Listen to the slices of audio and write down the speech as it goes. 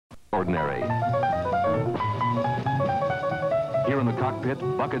ordinary. Here in the cockpit,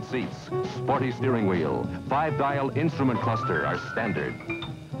 bucket seats, sporty steering wheel, 5-dial instrument cluster are standard.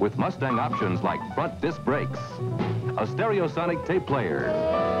 With Mustang options like front disc brakes, a stereosonic tape player,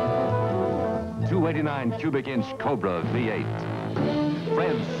 289 cubic inch Cobra V8.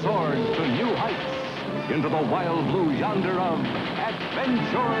 Fred soared to new heights into the wild blue yonder of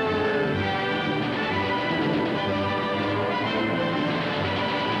adventure.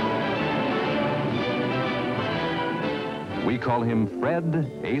 We call him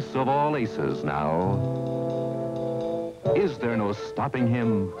Fred, ace of all aces now. Is there no stopping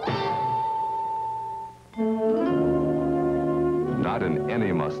him? Not in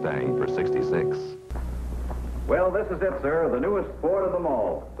any Mustang for 66. Well, this is it, sir. The newest Ford of them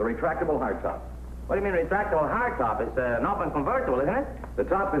all. The retractable hardtop. What do you mean retractable hardtop? It's an open convertible, isn't it? The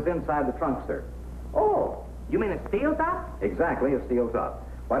top is inside the trunk, sir. Oh, you mean a steel top? Exactly, a steel top.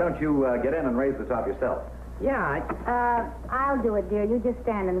 Why don't you get in and raise the top yourself? Yeah, I'll do it, dear. You just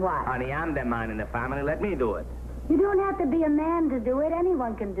stand and watch. honey, I'm the man in the family. Let me do it. You don't have to be a man to do it.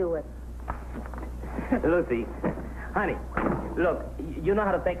 Anyone can do it. Lucy, honey, look, you know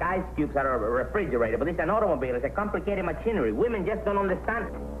how to take ice cubes out of a refrigerator, but it's an automobile. It's a complicated machinery. Women just don't understand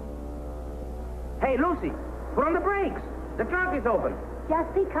it. Hey, Lucy, put on the brakes. The trunk is open.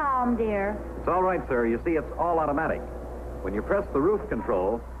 Just be calm, dear. It's all right, sir. You see, it's all automatic. When you press the roof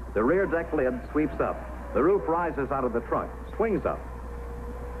control, the rear deck lid sweeps up. The roof rises out of the trunk, swings up.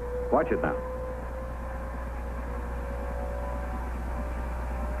 Watch it now.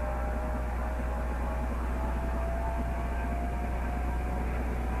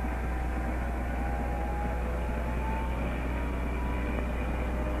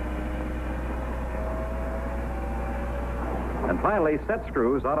 And finally, set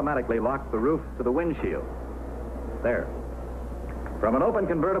screws automatically lock the roof to the windshield. There. From an open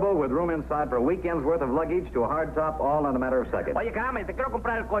convertible with room inside for a weekend's worth of luggage to a hardtop, all in a matter of seconds. Oye, caramba, te quiero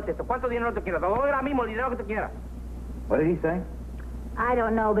comprar el coche. ¿Cuánto dinero tú quieres? Ahora mismo el dinero que tú quieras. What did he say? I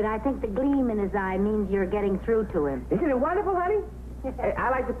don't know, but I think the gleam in his eye means you're getting through to him. Isn't it wonderful, honey? Hey,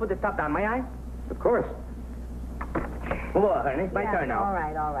 I like to put the top down, may I? Of course. Move over, honey. It's my turn now. All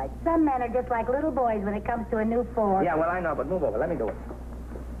right, all right. Some men are just like little boys when it comes to a new Ford. Yeah, well, I know, but move over. Let me do it.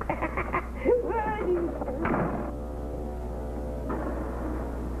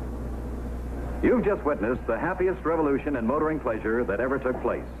 You've just witnessed the happiest revolution in motoring pleasure that ever took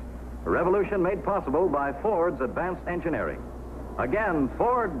place. A revolution made possible by Ford's advanced engineering. Again,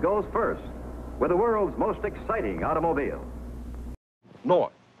 Ford goes first with the world's most exciting automobile.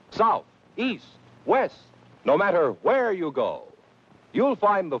 North, south, east, west, no matter where you go, you'll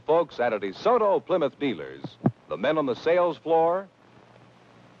find the folks at a DeSoto Plymouth dealers, the men on the sales floor,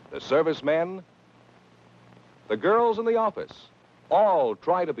 the servicemen, the girls in the office, all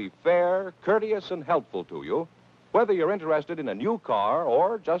try to be fair, courteous, and helpful to you, whether you're interested in a new car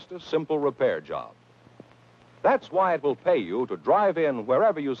or just a simple repair job. That's why it will pay you to drive in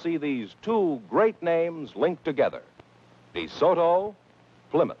wherever you see these two great names linked together, DeSoto,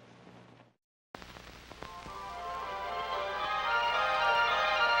 Plymouth.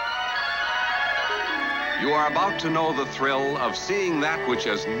 You are about to know the thrill of seeing that which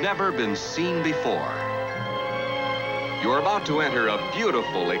has never been seen before. You're about to enter a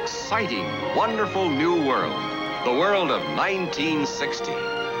beautiful, exciting, wonderful new world, the world of 1960.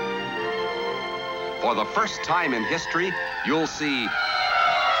 For the first time in history, you'll see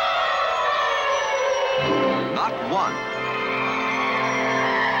not one,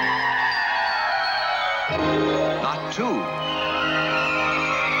 not two,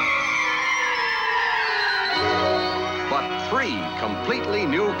 but three completely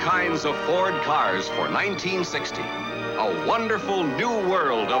new kinds of Ford cars for 1960. A wonderful new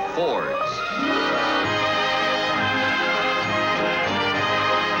world of Fords.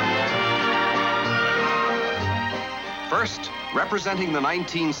 First, representing the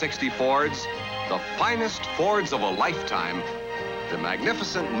 1960 Fords, the finest Fords of a lifetime, the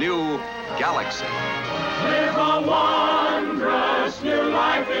magnificent new Galaxie. Live a wondrous new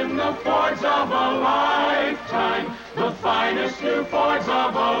life in the Fords of a lifetime, the finest new Fords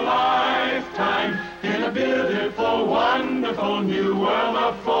of a lifetime, in a beautiful, wonderful new world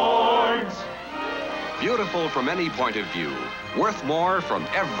of Fords. Beautiful from any point of view, worth more from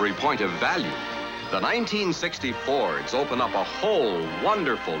every point of value. The 1960 Fords open up a whole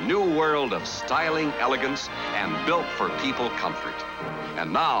wonderful new world of styling, elegance, and built for people comfort.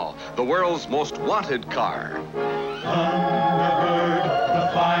 And now, the world's most wanted car. Thunderbird,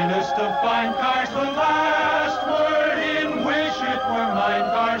 the finest of fine cars, the last word in wish it were mine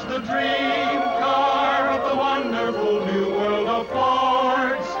cars, the dream car of the wonderful new world of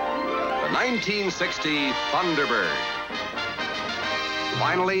Fords. 1960 Thunderbird.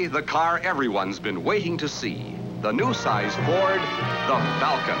 Finally, the car everyone's been waiting to see. The new size Ford, the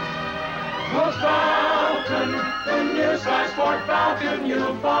Falcon. The Falcon, the new size Ford Falcon,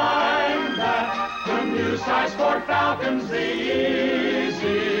 you'll find that the new size Ford Falcon's the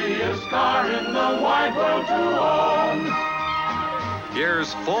easiest car in the wide world to own.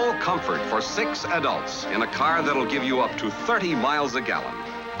 Here's full comfort for 6 adults in a car that'll give you up to 30 miles a gallon.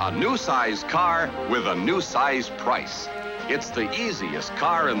 A new size car with a new size price. It's the easiest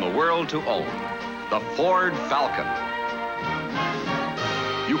car in the world to own. The Ford Falcon.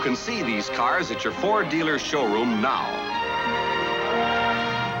 You can see these cars at your Ford dealer showroom now.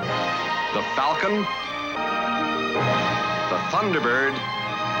 The Falcon, the Thunderbird,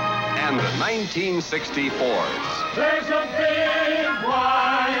 and the 1960 Fords. There's a big,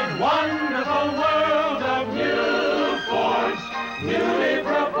 wide, wonderful world of new Fords, newly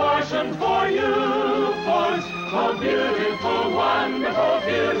proportioned for you Fords. Oh, beautiful, wonderful,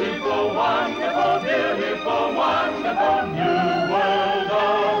 beautiful, wonderful, beautiful, wonderful new world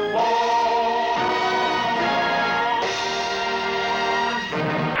of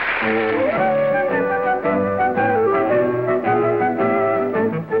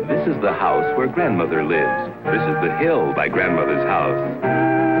This is the house where grandmother lives. This is the hill by grandmother's house.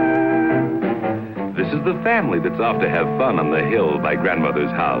 This is the family that's off to have fun on the hill by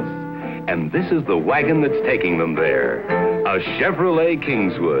grandmother's house. And this is the wagon that's taking them there. A Chevrolet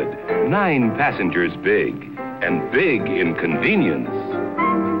Kingswood, 9 passengers big, and big in convenience.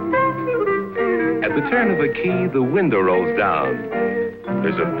 At the turn of the key, the window rolls down.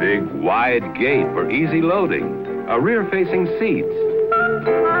 There's a big, wide gate for easy loading, a rear-facing seat.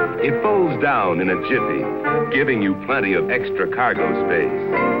 It folds down in a jiffy, giving you plenty of extra cargo space.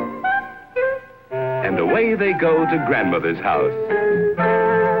 And away they go to grandmother's house.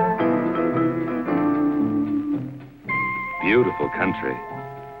 Beautiful country.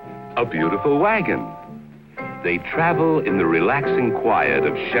 A beautiful wagon. They travel in the relaxing quiet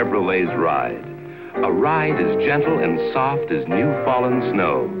of Chevrolet's ride. A ride as gentle and soft as new fallen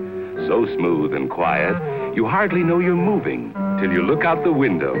snow. So smooth and quiet, you hardly know you're moving till you look out the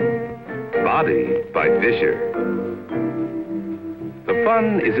window. Body by Fisher. The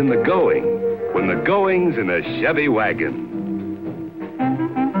fun is in the going, when the going's in a Chevy wagon.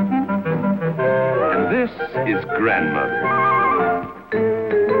 And this is grandmother.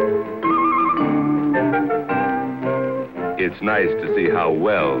 It's nice to see how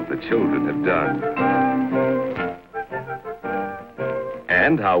well the children have done.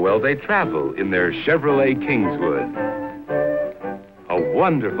 And how well they travel in their Chevrolet Kingswood. A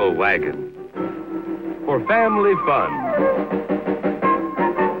wonderful wagon for family fun.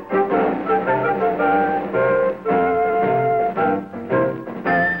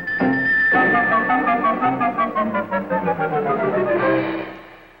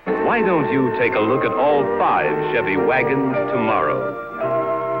 Why don't you take a look at all 5 Chevy wagons tomorrow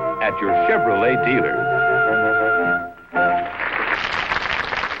at your Chevrolet dealer?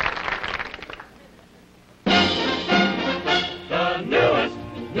 the newest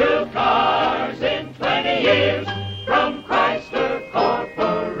new cars in 20 years from Chrysler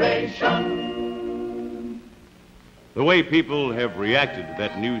Corporation. The way people have reacted to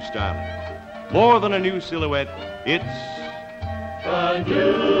that new styling. More than a new silhouette, it's The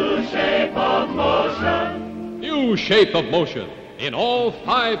new shape of motion. New shape of motion in all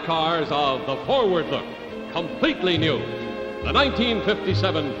 5 cars of the forward look. Completely new. The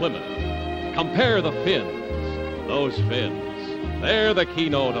 1957 Plymouth. Compare the fins. Those fins. They're the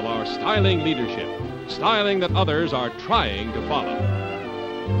keynote of our styling leadership. Styling that others are trying to follow.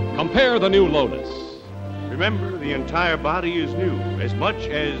 Compare the new Lotus. Remember, the entire body is new, as much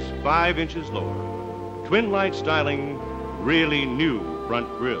as 5 inches lower. Twin light styling, really new front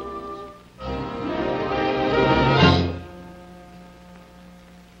grills.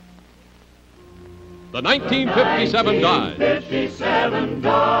 The 1957 Dodge. 1957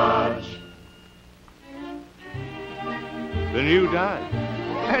 Dodge. The new Dodge.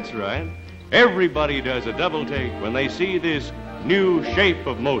 That's right. Everybody does a double take when they see this new shape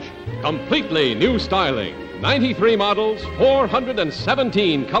of motion. Completely new styling. 93 models,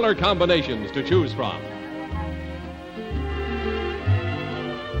 417 color combinations to choose from.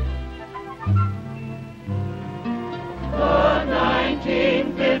 The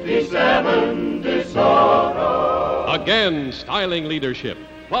 1957 Soto. Again, styling leadership,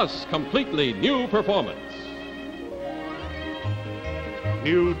 plus completely new performance.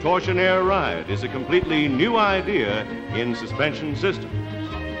 New Torsionaire Ride is a completely new idea in suspension systems.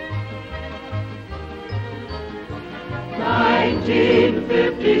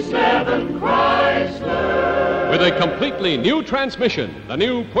 1957 with a completely new transmission, the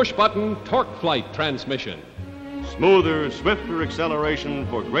new push-button Torque Flight transmission. Smoother, swifter acceleration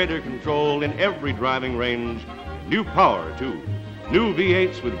for greater control in every driving range. New power, too. New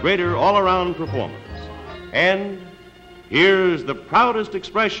V8s with greater all-around performance. And here's the proudest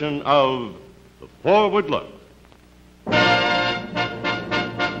expression of the forward look. The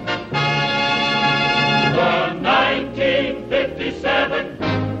 1957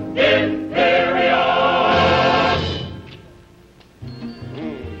 Imperial.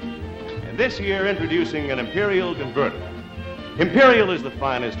 And this year, introducing an Imperial convertible. Imperial is the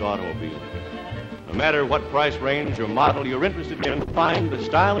finest automobile. No matter what price range or model you're interested in, find the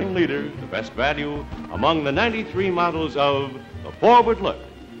styling leader, the best value, among the 93 models of the Forward Look.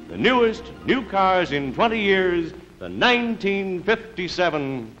 The newest new cars in 20 years, the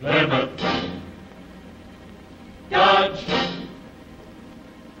 1957 Plymouth, Dodge,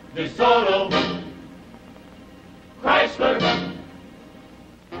 Soto, Chrysler,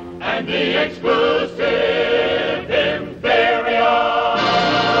 and the exclusive Imperial.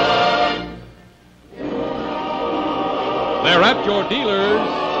 They're at your dealers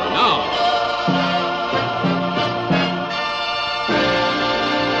now.